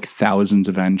out of like thousands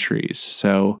of entries.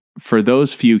 So for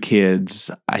those few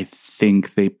kids, I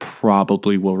think they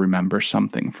probably will remember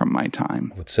something from my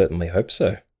time. I would certainly hope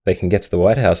so. They can get to the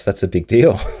White House. That's a big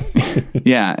deal.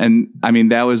 Yeah. And I mean,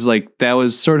 that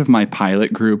was sort of my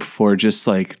pilot group for just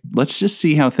like, let's just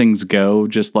see how things go,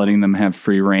 just letting them have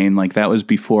free reign. Like that was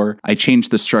before I changed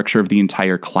the structure of the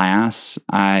entire class.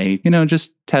 I,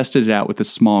 just tested it out with a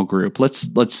small group.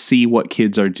 Let's see what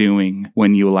kids are doing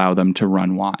when you allow them to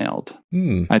run wild.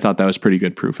 I thought that was pretty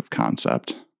good proof of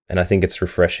concept. And I think it's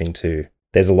refreshing too.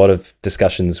 There's a lot of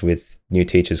discussions with new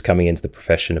teachers coming into the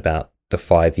profession about the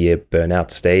 5-year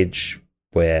burnout stage,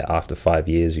 where after 5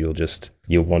 years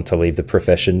you'll want to leave the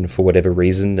profession for whatever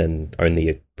reason, and only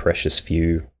a precious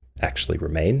few actually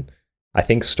remain. I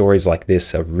think stories like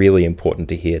this are really important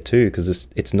to hear too, because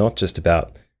it's not just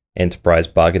about enterprise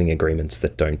bargaining agreements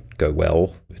that don't go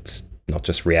well. It's not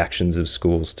just reactions of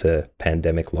schools to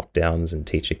pandemic lockdowns and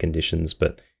teacher conditions,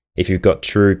 but if you've got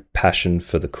true passion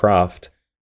for the craft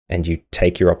and you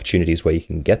take your opportunities where you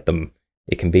can get them,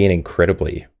 it can be an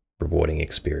incredibly rewarding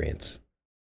experience.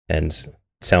 And it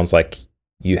sounds like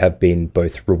you have been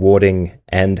both rewarding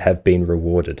and have been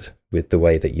rewarded with the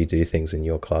way that you do things in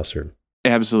your classroom.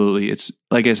 Absolutely. It's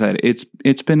like I said,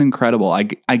 it's been incredible.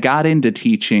 I got into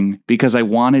teaching because I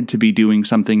wanted to be doing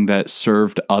something that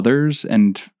served others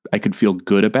and I could feel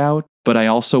good about, but I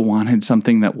also wanted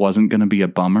something that wasn't going to be a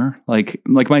bummer. Like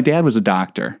my dad was a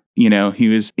doctor. He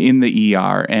was in the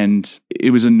ER, and it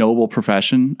was a noble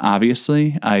profession.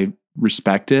 Obviously, I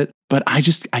respect it, but I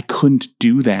couldn't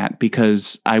do that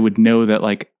because I would know that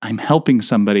like I'm helping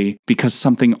somebody because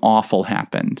something awful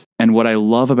happened. And what I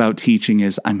love about teaching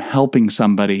is I'm helping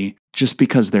somebody just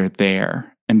because they're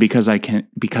there, and because I can,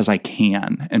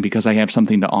 and because I have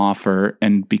something to offer,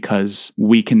 and because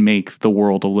we can make the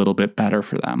world a little bit better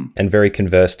for them. And very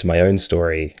converse to my own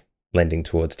story, lending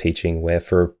towards teaching, where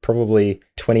for probably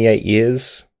 28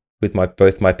 years, with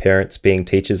both my parents being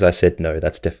teachers, I said, no,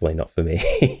 that's definitely not for me.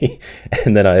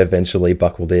 And then I eventually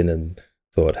buckled in and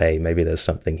thought, hey, maybe there's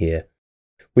something here.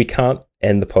 We can't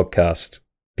end the podcast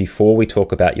before we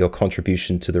talk about your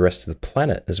contribution to the rest of the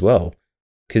planet as well,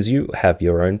 because you have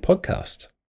your own podcast.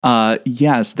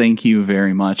 Yes, thank you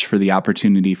very much for the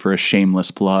opportunity for a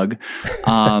shameless plug.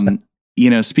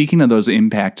 Speaking of those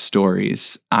impact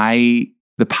stories,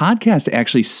 the podcast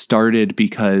actually started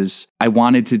because I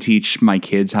wanted to teach my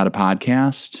kids how to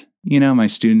podcast. My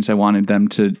students, I wanted them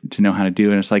to know how to do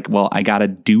it. And it's like, well, I got to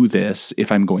do this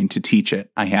if I'm going to teach it.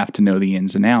 I have to know the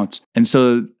ins and outs. And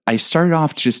so I started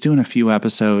off just doing a few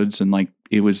episodes, and like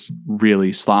it was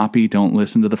really sloppy. Don't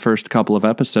listen to the first couple of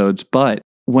episodes. But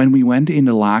when we went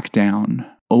into lockdown,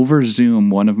 over Zoom,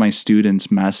 one of my students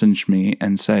messaged me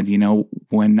and said,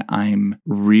 when I'm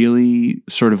really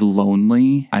sort of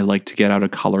lonely, I like to get out a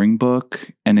coloring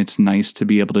book, and it's nice to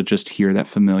be able to just hear that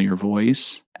familiar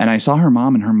voice. And I saw her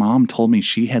mom, and her mom told me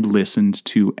she had listened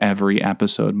to every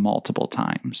episode multiple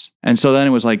times. And so then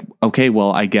it was like, okay,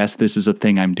 well, I guess this is a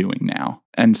thing I'm doing now.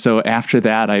 And so after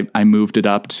that, I moved it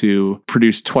up to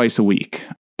produce twice a week.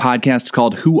 Podcast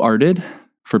called Who Arted?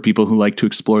 For people who like to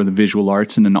explore the visual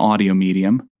arts in an audio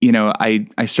medium. I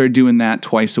started doing that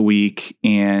twice a week,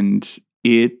 and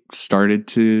it started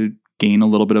to gain a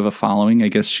little bit of a following. I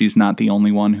guess she's not the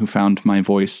only one who found my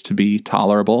voice to be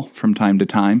tolerable from time to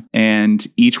time. And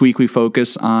each week we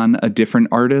focus on a different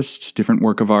artist, different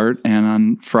work of art. And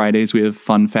on Fridays we have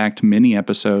fun fact mini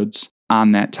episodes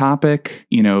on that topic.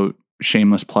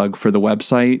 Shameless plug for the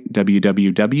website,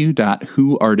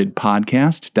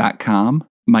 www.whoartedpodcast.com.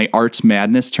 My Arts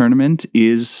Madness tournament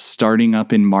is starting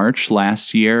up in March.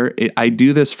 Last year, I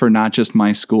do this for not just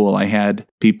my school. I had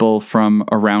people from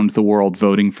around the world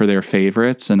voting for their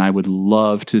favorites, and I would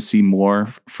love to see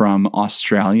more from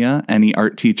Australia. Any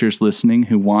art teachers listening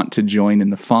who want to join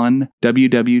in the fun,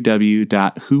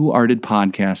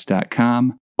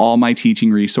 www.whoartedpodcast.com. All my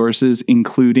teaching resources,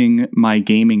 including my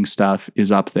gaming stuff,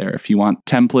 is up there. If you want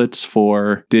templates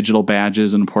for digital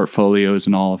badges and portfolios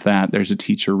and all of that, there's a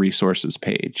teacher resources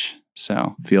page.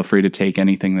 So feel free to take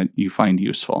anything that you find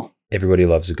useful. Everybody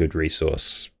loves a good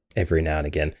resource every now and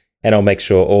again. And I'll make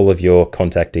sure all of your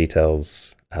contact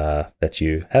details that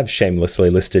you have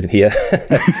shamelessly listed here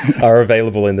are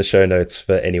available in the show notes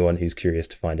for anyone who's curious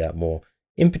to find out more.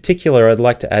 In particular, I'd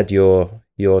like to add your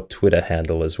Twitter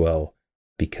handle as well,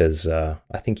 because I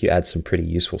think you add some pretty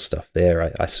useful stuff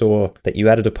there. I saw that you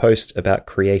added a post about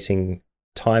creating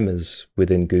timers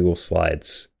within Google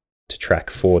Slides to track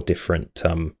 4 different,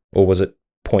 or was it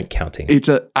point counting?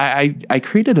 I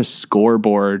created a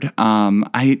scoreboard.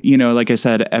 Like I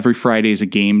said, every Friday is a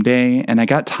game day, and I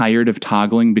got tired of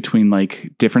toggling between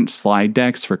like different slide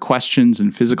decks for questions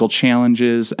and physical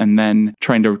challenges, and then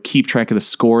trying to keep track of the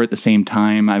score at the same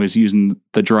time. I was using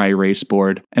the dry erase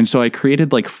board. And so I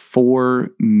created like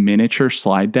 4 miniature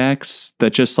slide decks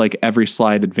that just like every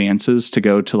slide advances to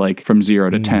go to like from 0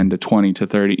 to 10 to 20 to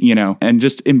 30, and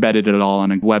just embedded it all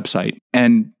on a website.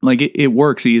 And like it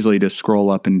works easily to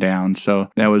scroll up and down. So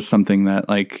that was something that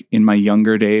like in my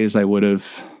younger days, I would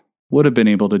have been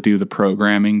able to do the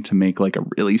programming to make like a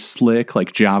really slick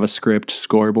like JavaScript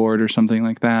scoreboard or something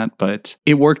like that. But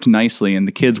it worked nicely and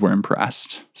the kids were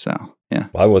impressed. So yeah.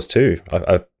 I was too.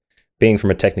 I being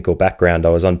from a technical background, I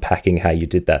was unpacking how you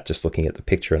did that, just looking at the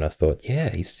picture, and I thought,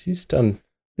 yeah, he's done.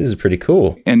 This is pretty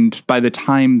cool. And by the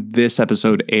time this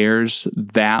episode airs,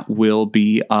 that will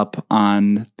be up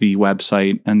on the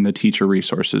website and the teacher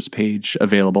resources page,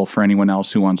 available for anyone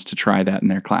else who wants to try that in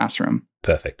their classroom.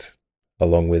 Perfect.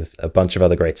 Along with a bunch of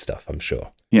other great stuff, I'm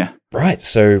sure. Yeah. Right.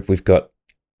 So we've got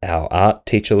our art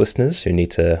teacher listeners who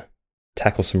need to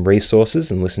tackle some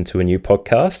resources and listen to a new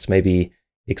podcast, maybe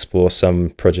explore some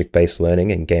project-based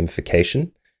learning and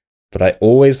gamification. But I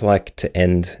always like to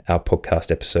end our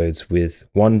podcast episodes with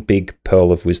one big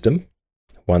pearl of wisdom,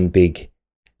 one big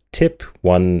tip,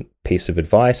 one piece of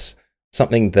advice,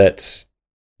 something that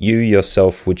you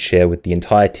yourself would share with the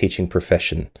entire teaching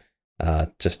profession,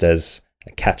 just as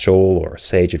a catch-all or a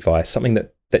sage advice, something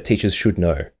that teachers should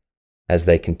know as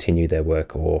they continue their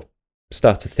work or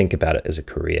start to think about it as a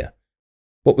career.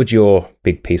 What would your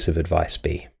big piece of advice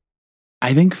be?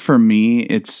 I think for me,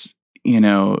 it's,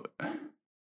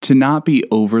 to not be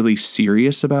overly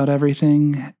serious about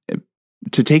everything,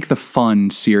 to take the fun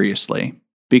seriously.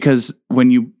 Because when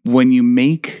you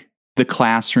make the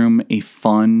classroom a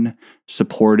fun,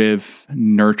 supportive,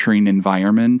 nurturing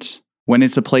environment, when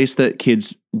it's a place that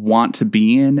kids want to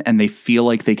be in and they feel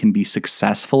like they can be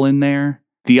successful in there,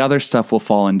 the other stuff will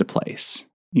fall into place.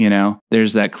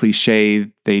 There's that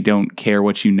cliche, they don't care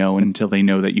what you know until they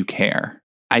know that you care.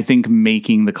 I think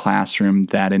making the classroom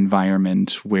that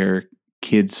environment where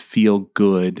kids feel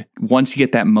good, once you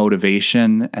get that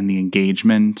motivation and the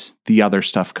engagement, the other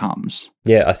stuff comes.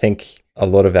 Yeah, I think a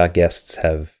lot of our guests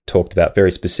have talked about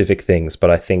very specific things, but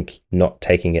I think not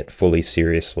taking it fully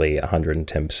seriously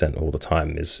 110% all the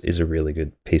time is a really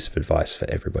good piece of advice for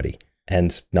everybody.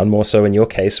 And none more so in your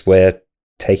case, where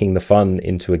taking the fun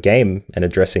into a game and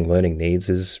addressing learning needs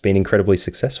has been incredibly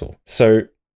successful. So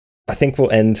I think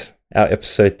we'll end our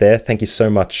episode there. Thank you so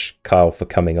much, Kyle, for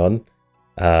coming on.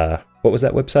 What was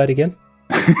that website again?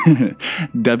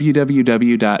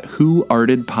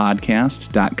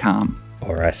 www.whoartedpodcast.com.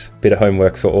 All right. Bit of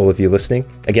homework for all of you listening.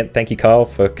 Again, thank you, Kyle,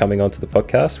 for coming on to the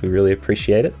podcast. We really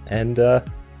appreciate it. And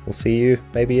we'll see you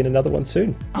maybe in another one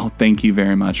soon. Oh, thank you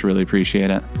very much. Really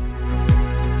appreciate it.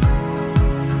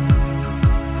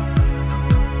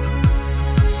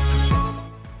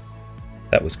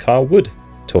 That was Kyle Wood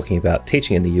talking about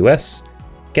teaching in the US,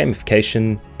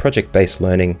 gamification, project-based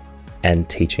learning, and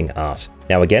teaching art.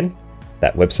 Now again,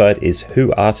 that website is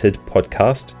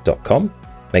whoartedpodcast.com.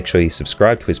 Make sure you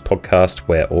subscribe to his podcast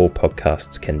where all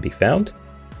podcasts can be found.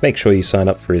 Make sure you sign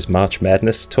up for his March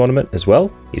Madness tournament as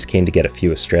well. He's keen to get a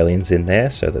few Australians in there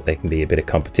so that there can be a bit of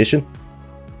competition.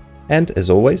 And as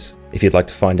always, if you'd like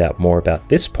to find out more about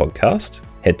this podcast,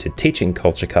 head to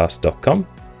teachingculturecast.com.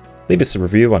 Leave us a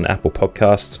review on Apple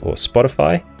Podcasts or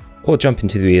Spotify, or jump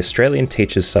into the Australian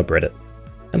Teachers subreddit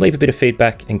and leave a bit of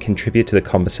feedback and contribute to the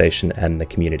conversation and the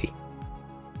community.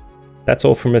 That's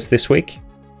all from us this week.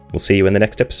 We'll see you in the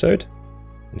next episode,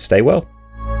 and stay well.